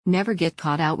Never get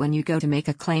caught out when you go to make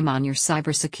a claim on your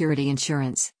cybersecurity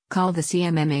insurance. Call the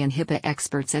CMMA and HIPAA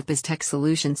experts at BizTech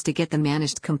Solutions to get the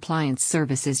managed compliance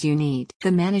services you need.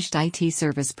 The managed IT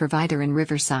service provider in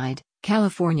Riverside,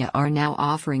 California are now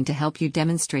offering to help you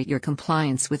demonstrate your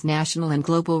compliance with national and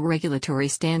global regulatory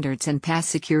standards and pass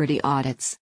security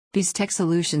audits. BizTech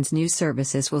Solutions' new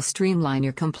services will streamline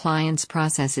your compliance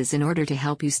processes in order to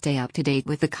help you stay up to date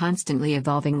with the constantly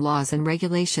evolving laws and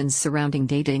regulations surrounding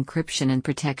data encryption and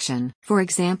protection. For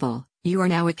example, you are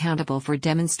now accountable for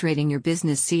demonstrating your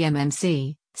business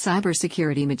CMMC,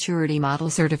 Cybersecurity Maturity Model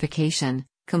Certification,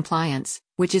 compliance,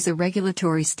 which is a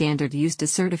regulatory standard used to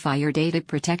certify your data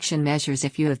protection measures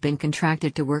if you have been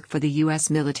contracted to work for the U.S.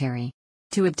 military.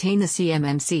 To obtain the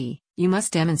CMMC, you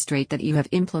must demonstrate that you have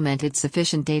implemented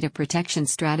sufficient data protection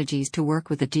strategies to work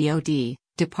with the DoD,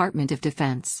 Department of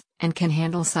Defense, and can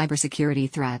handle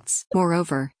cybersecurity threats.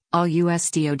 Moreover, all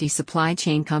U.S. DoD supply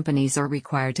chain companies are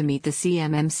required to meet the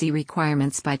CMMC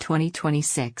requirements by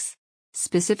 2026.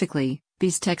 Specifically,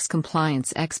 BizTech's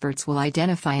compliance experts will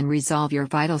identify and resolve your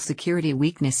vital security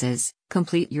weaknesses,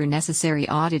 complete your necessary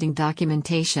auditing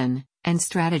documentation, and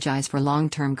strategize for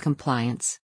long-term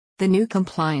compliance. The new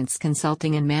compliance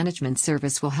consulting and management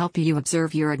service will help you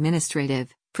observe your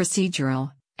administrative,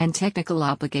 procedural, and technical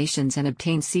obligations and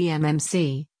obtain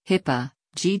CMMC, HIPAA,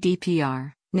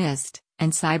 GDPR, NIST,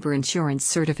 and cyber insurance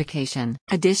certification.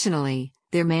 Additionally,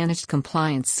 their managed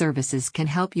compliance services can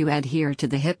help you adhere to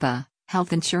the HIPAA,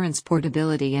 Health Insurance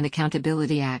Portability and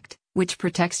Accountability Act, which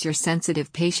protects your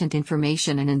sensitive patient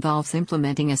information and involves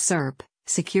implementing a SIRP,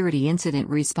 Security Incident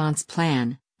Response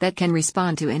Plan, that can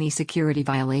respond to any security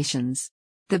violations.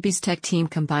 The BizTech team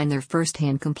combine their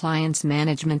first-hand compliance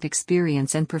management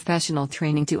experience and professional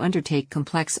training to undertake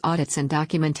complex audits and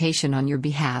documentation on your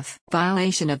behalf.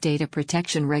 Violation of data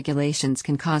protection regulations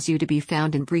can cause you to be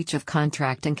found in breach of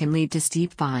contract and can lead to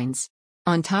steep fines.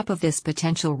 On top of this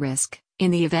potential risk, in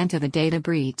the event of a data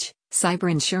breach, cyber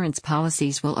insurance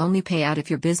policies will only pay out if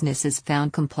your business is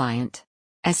found compliant.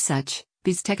 As such,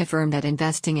 BizTech affirm that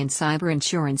investing in cyber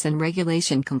insurance and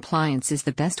regulation compliance is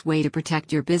the best way to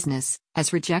protect your business,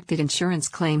 as rejected insurance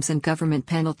claims and government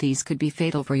penalties could be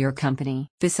fatal for your company.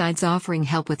 Besides offering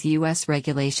help with U.S.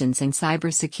 regulations and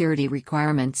cybersecurity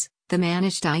requirements, the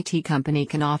managed IT company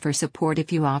can offer support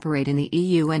if you operate in the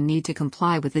EU and need to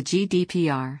comply with the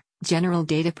GDPR, General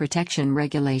Data Protection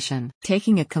Regulation.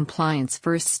 Taking a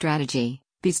compliance-first strategy,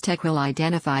 BizTech will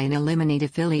identify and eliminate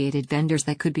affiliated vendors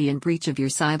that could be in breach of your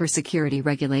cybersecurity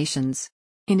regulations.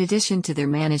 In addition to their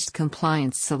managed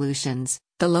compliance solutions,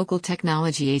 the local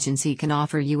technology agency can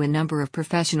offer you a number of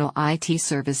professional IT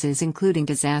services including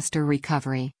disaster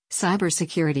recovery,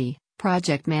 cybersecurity,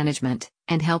 project management,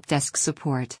 and help desk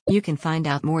support. You can find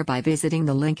out more by visiting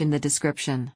the link in the description.